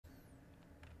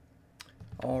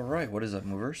Alright, what is up,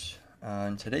 movers?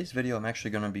 In today's video, I'm actually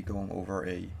going to be going over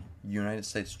a United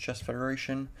States Chess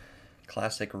Federation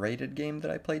classic rated game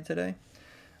that I played today.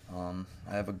 I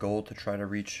have a goal to try to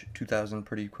reach 2,000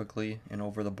 pretty quickly in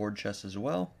over-the-board chess as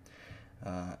well.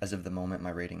 As of the moment,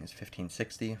 my rating is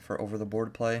 1560 for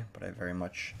over-the-board play, but I very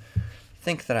much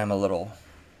think that I'm a little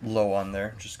low on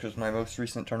there, just because my most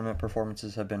recent tournament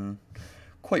performances have been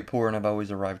quite poor and I've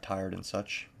always arrived tired and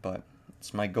such, but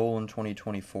it's my goal in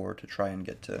 2024 to try and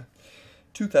get to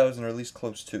 2,000 or at least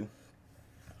close to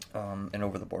in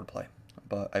over-the-board play.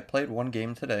 But I played one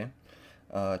game today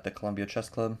at the Columbia Chess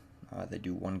Club. They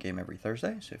do one game every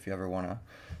Thursday, so if you ever want to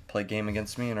play a game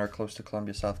against me and are close to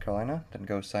Columbia, South Carolina, then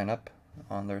go sign up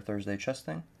on their Thursday chess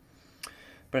thing.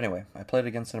 But anyway, I played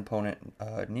against an opponent,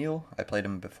 Neil. I played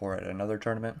him before at another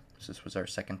tournament, so this was our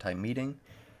second time meeting.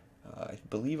 I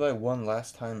believe I won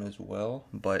last time as well,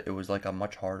 but it was like a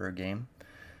much harder game.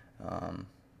 Well,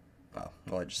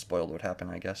 I just spoiled what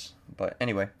happened, I guess. But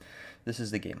anyway, this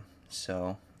is the game.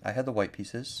 So I had the white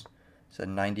pieces. It's a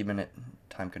 90-minute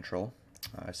time control.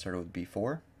 I started with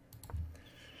b4.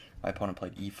 My opponent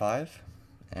played e5,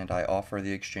 and I offer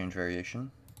the exchange variation,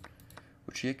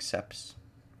 which he accepts.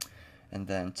 And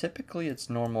then typically it's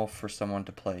normal for someone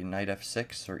to play knight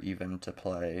f6 or even to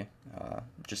play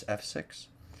just f6.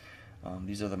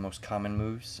 These are the most common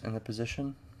moves in the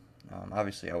position.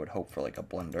 Obviously I would hope for like a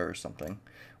blunder or something,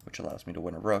 which allows me to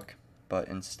win a rook, but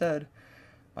instead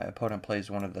my opponent plays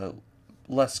one of the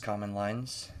less common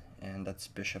lines, and that's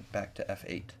bishop back to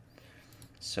f8.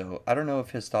 So I don't know if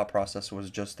his thought process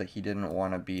was just that he didn't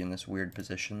want to be in this weird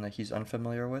position that he's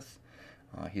unfamiliar with.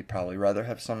 He'd probably rather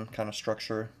have some kind of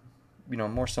structure,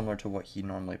 more similar to what he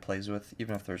normally plays with,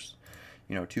 even if there's,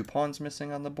 two pawns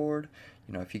missing on the board.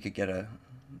 If he could get a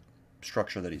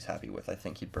structure that he's happy with, I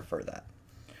think he'd prefer that.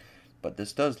 But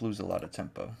this does lose a lot of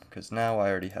tempo, because now I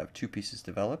already have two pieces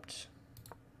developed.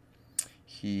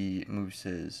 He moves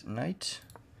his knight.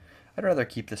 I'd rather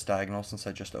keep this diagonal since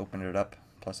I just opened it up,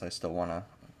 plus I still want to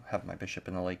have my bishop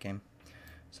in the late game.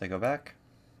 So I go back.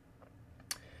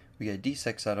 We get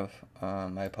d6 out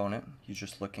of my opponent. He's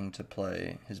just looking to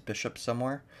play his bishop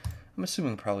somewhere. I'm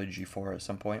assuming probably g4 at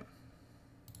some point.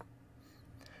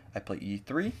 I play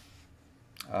e3.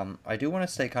 I do want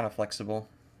to stay kind of flexible,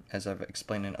 as I've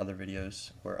explained in other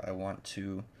videos, where I want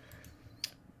to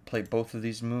play both of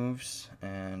these moves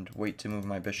and wait to move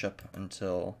my bishop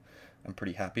until I'm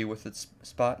pretty happy with its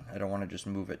spot. I don't want to just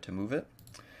move it to move it.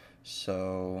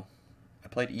 So I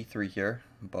played e3 here,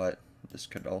 but this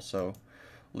could also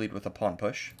lead with a pawn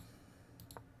push.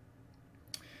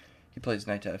 He plays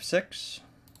knight to f6,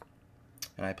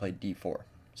 and I played d4.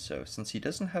 So since he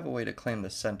doesn't have a way to claim the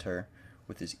center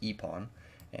with his e-pawn,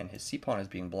 and his c-pawn is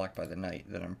being blocked by the knight,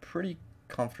 then I'm pretty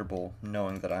comfortable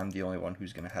knowing that I'm the only one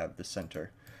who's going to have the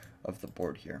center of the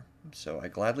board here. So I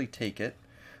gladly take it.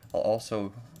 I'll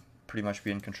also pretty much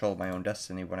be in control of my own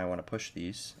destiny when I want to push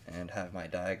these and have my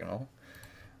diagonal.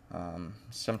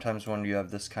 Sometimes when you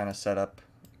have this kind of setup,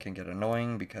 it can get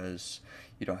annoying because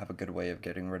you don't have a good way of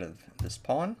getting rid of this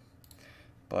pawn.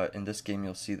 But in this game,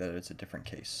 you'll see that it's a different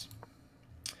case.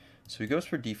 So he goes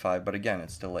for d5, but again,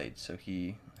 it's delayed. So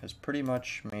he has pretty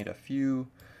much made a few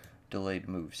delayed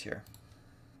moves here.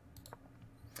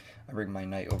 I bring my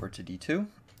knight over to d2.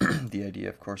 The idea,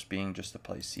 of course, being just to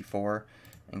play c4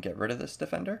 and get rid of this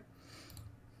defender.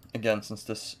 Again, since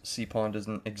this c-pawn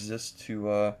doesn't exist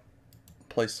to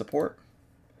place support,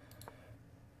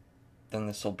 then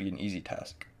this will be an easy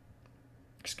task.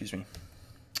 Excuse me.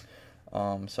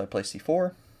 So I play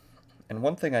c4, and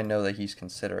one thing I know that he's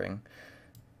considering,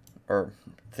 or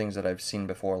things that I've seen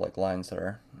before, like lines that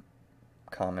are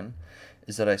common,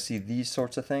 is that I see these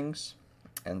sorts of things,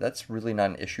 and that's really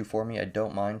not an issue for me. I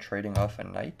don't mind trading off a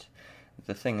knight.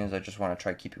 The thing is, I just want to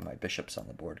try keeping my bishops on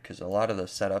the board, because a lot of the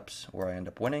setups where I end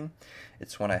up winning,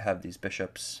 it's when I have these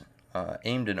bishops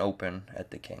aimed and open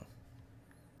at the king.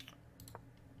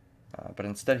 But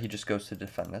instead, he just goes to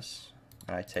defend this,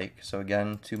 and I take. So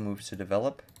again, 2 moves to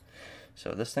develop.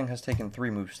 So this thing has taken 3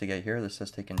 moves to get here. This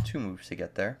has taken 2 moves to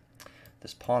get there.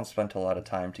 This pawn spent a lot of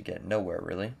time to get nowhere,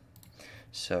 really.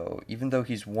 So even though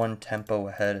he's 1 tempo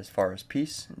ahead as far as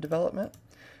piece development,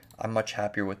 I'm much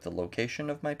happier with the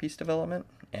location of my piece development,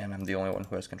 and I'm the only one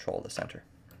who has control of the center.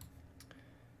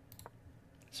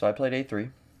 So I played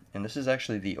a3, and this is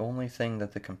actually the only thing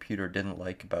that the computer didn't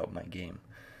like about my game.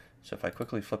 So if I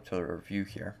quickly flip to the review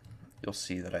here, you'll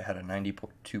see that I had a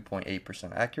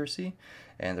 92.8% accuracy,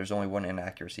 and there's only 1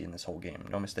 inaccuracy in this whole game.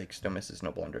 No mistakes, no misses,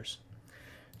 no blunders.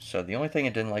 So the only thing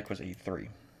it didn't like was a3.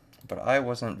 But I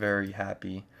wasn't very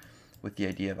happy with the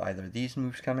idea of either of these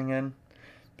moves coming in,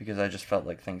 because I just felt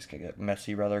like things could get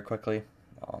messy rather quickly.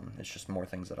 It's just more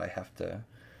things that I have to,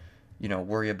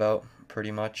 worry about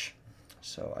pretty much.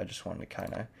 So I just wanted to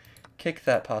kind of kick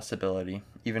that possibility,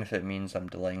 even if it means I'm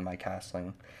delaying my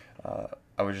castling.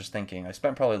 I was just thinking, I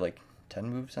spent probably like 10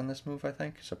 moves on this move, I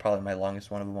think, so probably my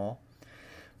longest one of them all.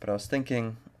 But I was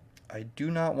thinking, I do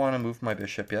not want to move my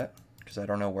bishop yet, because I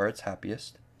don't know where it's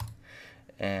happiest.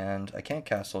 And I can't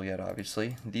castle yet,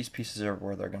 obviously. These pieces are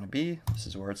where they're going to be. This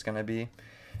is where it's going to be.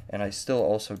 And I still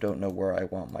also don't know where I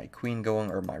want my queen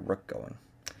going or my rook going.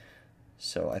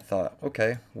 So I thought,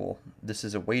 okay, well, this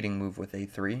is a waiting move with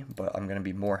a3, but I'm going to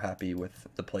be more happy with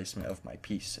the placement of my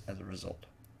piece as a result.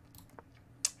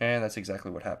 And that's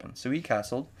exactly what happened. So he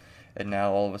castled, and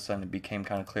now all of a sudden it became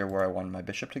kind of clear where I wanted my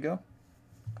bishop to go.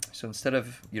 So instead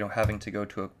of, having to go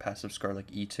to a passive square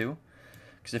like e2,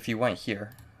 because if you went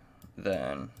here,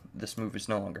 then this move is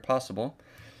no longer possible,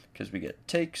 because we get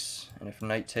takes, and if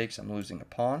knight takes, I'm losing a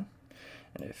pawn,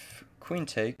 and if queen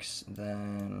takes,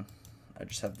 then I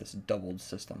just have this doubled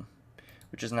system,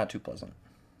 which is not too pleasant.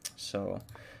 So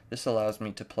this allows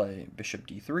me to play bishop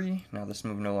d3. Now this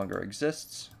move no longer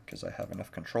exists, because I have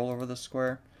enough control over this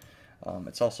square.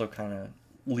 It's also kind of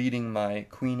leading my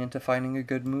queen into finding a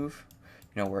good move,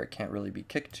 where it can't really be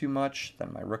kicked too much.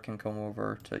 Then my rook can come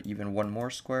over to even one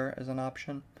more square as an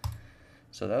option.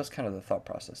 So that was kind of the thought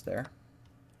process there.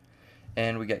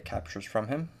 And we get captures from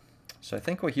him. So I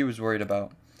think what he was worried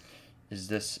about is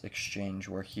this exchange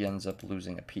where he ends up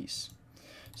losing a piece.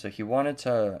 So he wanted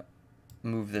to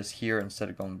move this here instead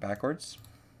of going backwards.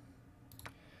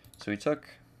 So I took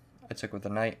with the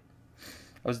knight.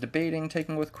 I was debating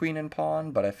taking with queen and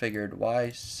pawn, but I figured why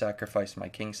sacrifice my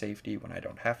king safety when I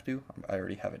don't have to? I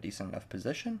already have a decent enough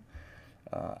position.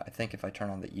 I think if I turn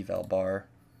on the eval bar,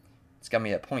 it's got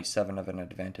me at 0.7 of an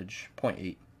advantage,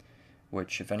 0.8,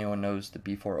 which if anyone knows the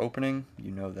b4 opening,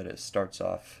 you know that it starts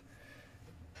off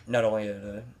not only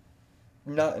at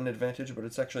not an advantage, but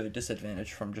it's actually a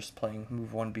disadvantage from just playing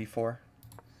move 1 b4.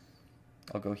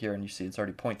 I'll go here and you see it's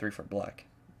already 0.3 for black,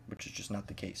 which is just not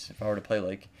the case. If I were to play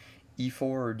like e4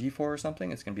 or d4 or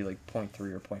something, it's going to be like 0.3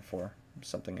 or 0.4,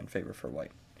 something in favor for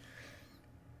white.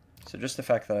 So just the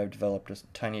fact that I've developed a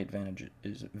tiny advantage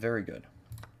is very good.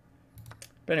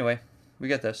 But anyway, we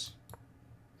get this.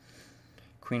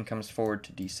 Queen comes forward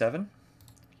to d7.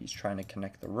 He's trying to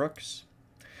connect the rooks.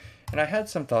 And I had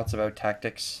some thoughts about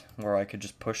tactics where I could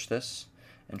just push this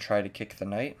and try to kick the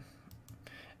knight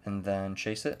and then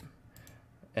chase it.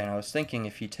 And I was thinking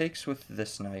if he takes with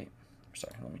this knight,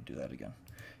 sorry, let me do that again.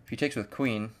 If he takes with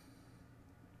queen,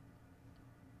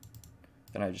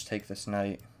 then I just take this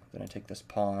knight, then I take this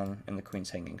pawn, and the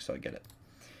queen's hanging, so I get it.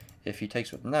 If he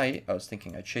takes with knight, I was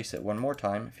thinking I'd chase it one more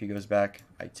time. If he goes back,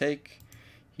 I take,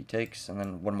 he takes, and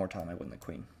then one more time I win the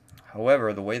queen.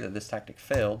 However, the way that this tactic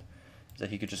failed is that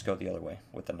he could just go the other way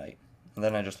with the knight. And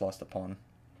then I just lost a pawn,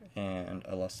 and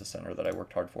I lost the center that I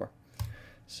worked hard for.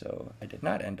 So I did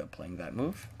not end up playing that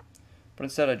move, but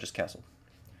instead I just castled.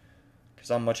 Because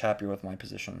I'm much happier with my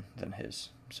position than his,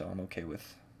 so I'm okay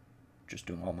with just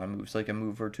doing all my moves like a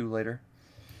move or two later.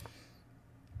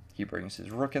 He brings his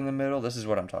rook in the middle. This is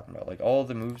what I'm talking about. Like all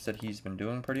the moves that he's been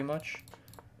doing pretty much,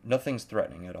 nothing's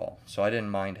threatening at all. So I didn't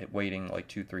mind waiting like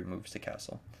 2-3 moves to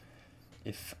castle.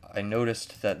 If I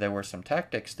noticed that there were some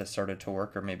tactics that started to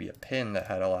work, or maybe a pin that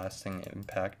had a lasting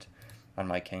impact on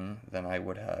my king, then I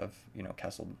would have,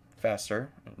 castled faster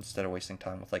instead of wasting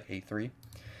time with like a3.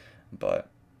 But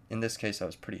in this case, I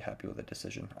was pretty happy with the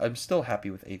decision. I'm still happy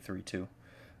with a3 too.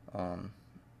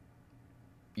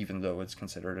 Even though it's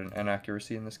considered an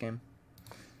inaccuracy in this game.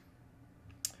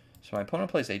 So my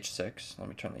opponent plays h6. Let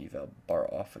me turn the eval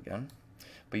bar off again.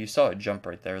 But you saw it jump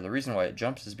right there. The reason why it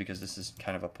jumps is because this is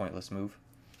kind of a pointless move.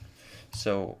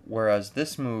 So whereas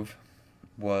this move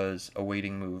was a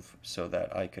waiting move so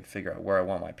that I could figure out where I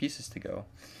want my pieces to go,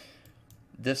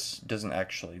 this doesn't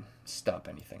actually stop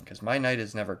anything, because my knight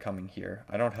is never coming here.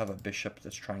 I don't have a bishop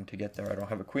that's trying to get there. I don't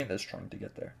have a queen that's trying to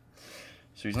get there.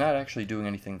 So he's not actually doing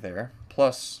anything there.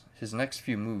 Plus, his next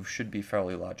few moves should be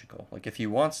fairly logical. Like if he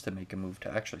wants to make a move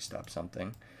to actually stop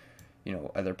something,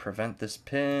 either prevent this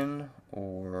pin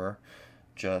or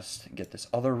just get this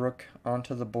other rook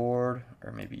onto the board,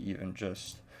 or maybe even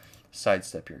just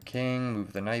sidestep your king,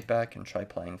 move the knight back, and try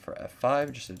playing for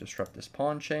f5 just to disrupt this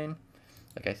pawn chain.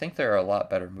 Like I think there are a lot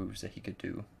better moves that he could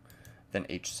do than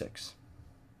h6.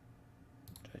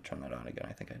 Did I turn that on again?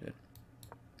 I think I did.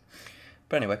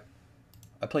 But anyway,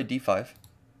 I played d5.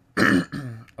 I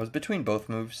was between both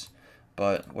moves,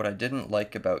 but what I didn't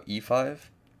like about e5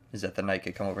 is that the knight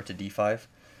could come over to d5,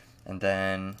 and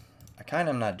then I kind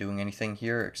of am not doing anything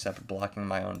here except blocking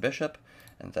my own bishop,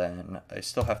 And then I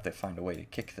still have to find a way to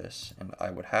kick this, and I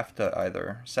would have to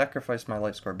either sacrifice my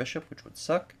light square bishop, which would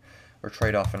suck, or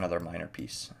trade off another minor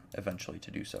piece eventually to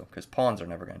do so, because pawns are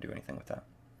never going to do anything with that.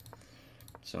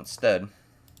 So instead,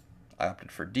 I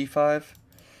opted for d5,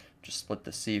 just split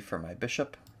the c for my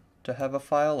bishop to have a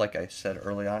file. Like I said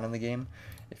early on in the game,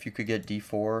 if you could get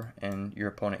d4 and your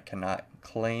opponent cannot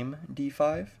claim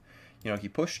d5, you know, he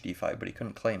pushed d5, but he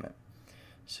couldn't claim it.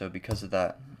 So because of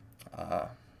that,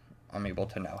 I'm able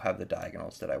to now have the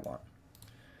diagonals that I want.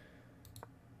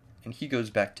 And he goes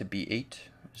back to b8,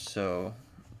 so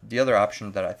the other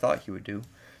option that I thought he would do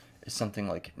is something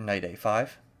like knight a5,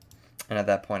 and at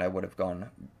that point I would have gone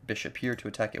bishop here to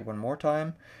attack it one more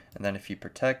time, and then if he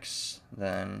protects,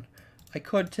 then I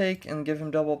could take and give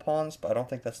him double pawns, but I don't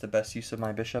think that's the best use of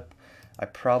my bishop. I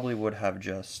probably would have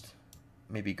just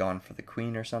maybe gone for the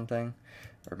queen or something,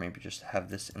 or maybe just have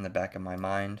this in the back of my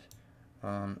mind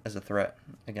as a threat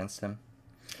against him.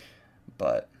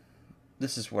 But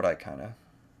this is what I kind of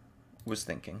was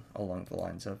thinking along the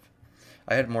lines of.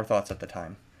 I had more thoughts at the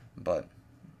time, but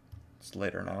it's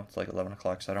later now. It's like 11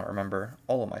 o'clock, so I don't remember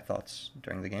all of my thoughts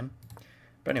during the game.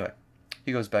 But anyway,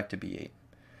 he goes back to b8,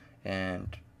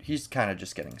 and he's kind of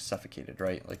just getting suffocated,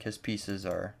 right? Like his pieces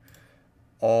are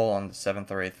all on the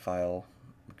 7th or 8th file,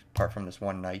 apart from this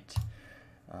one knight.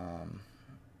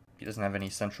 He doesn't have any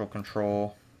central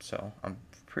control, so I'm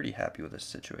pretty happy with this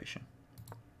situation.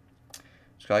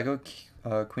 So I go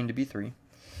queen to b3,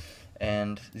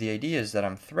 and the idea is that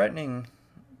I'm threatening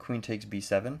queen takes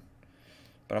b7,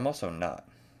 but I'm also not,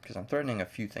 because I'm threatening a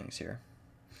few things here.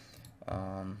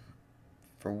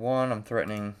 For one, I'm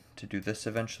threatening to do this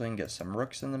eventually and get some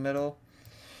rooks in the middle.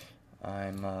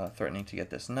 I'm threatening to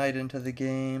get this knight into the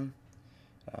game.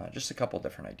 Just a couple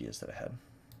different ideas that I had.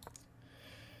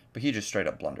 But he just straight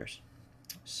up blunders.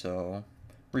 So,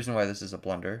 reason why this is a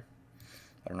blunder,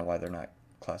 I don't know why they're not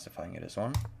classifying it as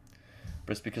one,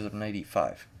 but it's because of knight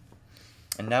e5.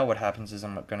 And now what happens is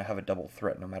I'm going to have a double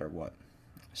threat no matter what.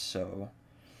 So,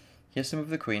 he has to move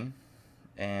the queen,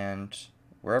 and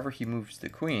wherever he moves the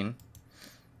queen,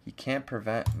 he can't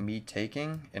prevent me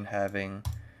taking and having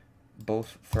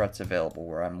both threats available,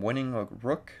 where I'm winning a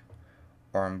rook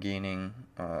or I'm gaining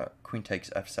queen takes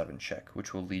f7 check,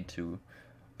 which will lead to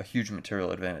a huge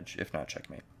material advantage, if not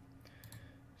checkmate.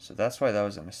 So that's why that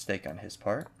was a mistake on his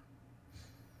part.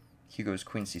 He goes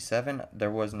queen c7. There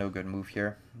was no good move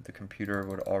here. The computer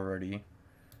would already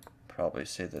probably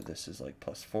say that this is like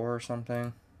 +4 or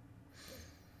something.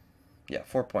 Yeah,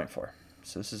 4.4.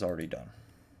 So this is already done.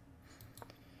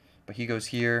 But he goes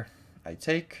here, I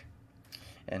take,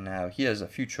 and now he has a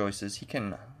few choices. He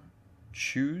can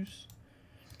choose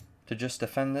to just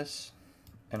defend this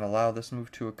and allow this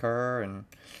move to occur and,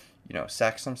 you know,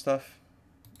 sack some stuff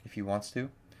if he wants to.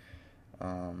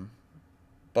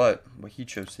 But what he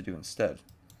chose to do instead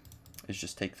is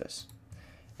just take this.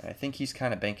 And I think he's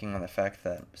kind of banking on the fact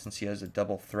that since he has a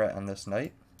double threat on this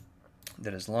knight,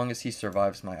 that as long as he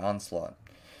survives my onslaught,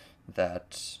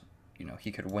 that, you know,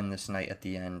 he could win this knight at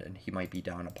the end, and he might be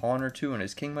down a pawn or two, and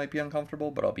his king might be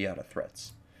uncomfortable, but I'll be out of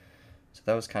threats. So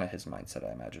that was kind of his mindset,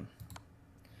 I imagine.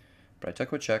 But I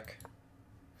took with check.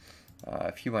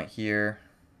 If he went here,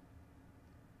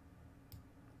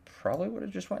 probably would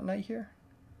have just went knight here.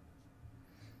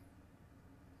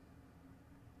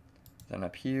 Then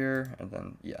up here, and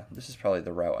then, yeah, this is probably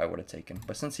the route I would have taken.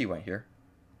 But since he went here,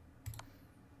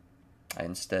 I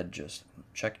instead just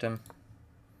checked him.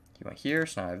 He went here,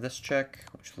 so now I have this check,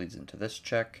 which leads into this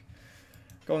check.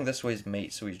 Going this way is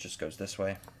mate, so he just goes this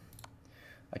way.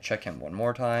 I check him one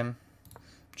more time,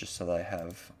 just so that I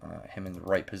have him in the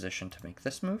right position to make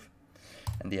this move.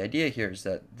 And the idea here is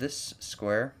that this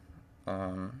square,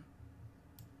 it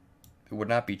would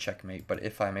not be checkmate, but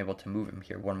if I'm able to move him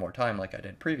here one more time like I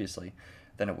did previously,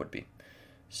 then it would be.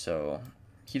 So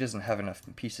he doesn't have enough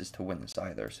pieces to win this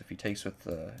either. So if he takes with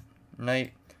the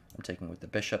knight, I'm taking with the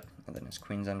bishop, and then his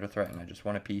queen's under threat, and I just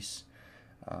won a piece.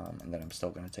 And then I'm still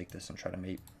going to take this and try to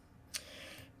mate.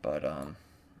 But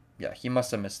yeah, he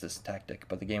must have missed this tactic,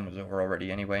 but the game was over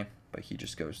already anyway. But he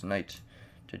just goes knight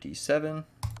to d7.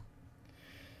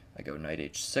 I go knight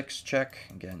h6 check.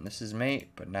 Again, this is mate,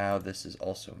 but now this is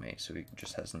also mate, so he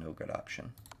just has no good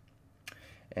option.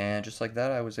 And just like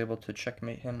that, I was able to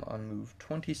checkmate him on move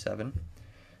 27.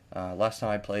 Last time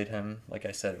I played him, like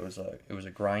I said, it was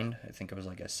a grind. I think it was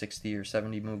like a 60 or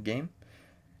 70 move game.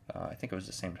 I think it was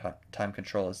the same time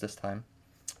control as this time.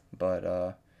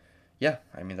 But yeah,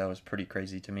 I mean, that was pretty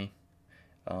crazy to me.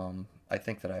 I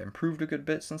think that I improved a good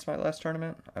bit since my last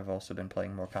tournament. I've also been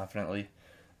playing more confidently.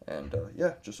 And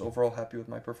yeah, just overall happy with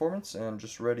my performance and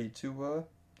just ready to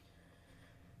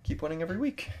keep winning every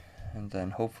week. and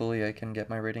then hopefully I can get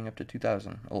my rating up to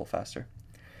 2,000 a little faster.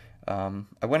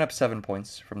 I went up 7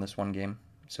 points from this one game,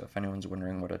 so if anyone's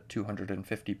wondering what a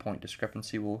 250 point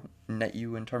discrepancy will net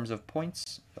you in terms of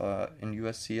points in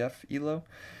USCF ELO,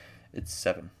 it's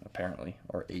 7 apparently,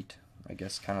 or 8, I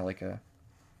guess, kind of like a,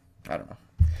 I don't know.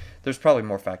 There's probably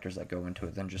more factors that go into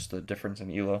it than just the difference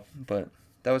in ELO, but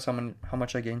that was how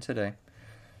much I gained today.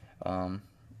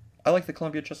 I like the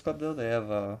Columbia Chess Club though. They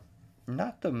have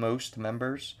not the most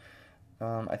members.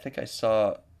 I think I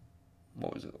saw,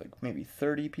 what was it, like maybe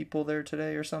 30 people there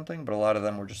today or something, but a lot of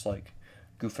them were just like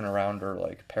goofing around or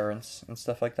like parents and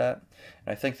stuff like that.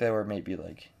 And I think there were maybe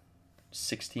like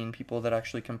 16 people that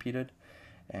actually competed,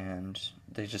 and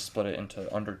they just split it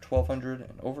into under 1,200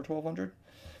 and over 1,200.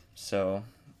 So,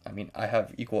 I mean, I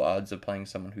have equal odds of playing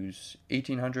someone who's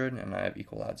 1,800, and I have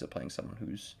equal odds of playing someone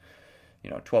who's,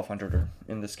 1,200, or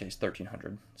in this case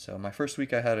 1,300. So my first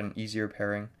week I had an easier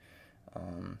pairing.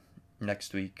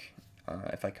 Next week,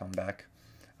 if I come back,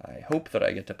 I hope that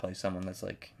I get to play someone that's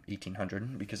like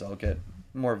 1,800, because I'll get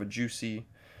more of a juicy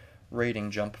rating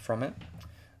jump from it.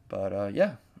 But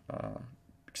yeah,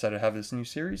 excited to have this new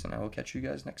series, and I will catch you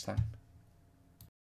guys next time.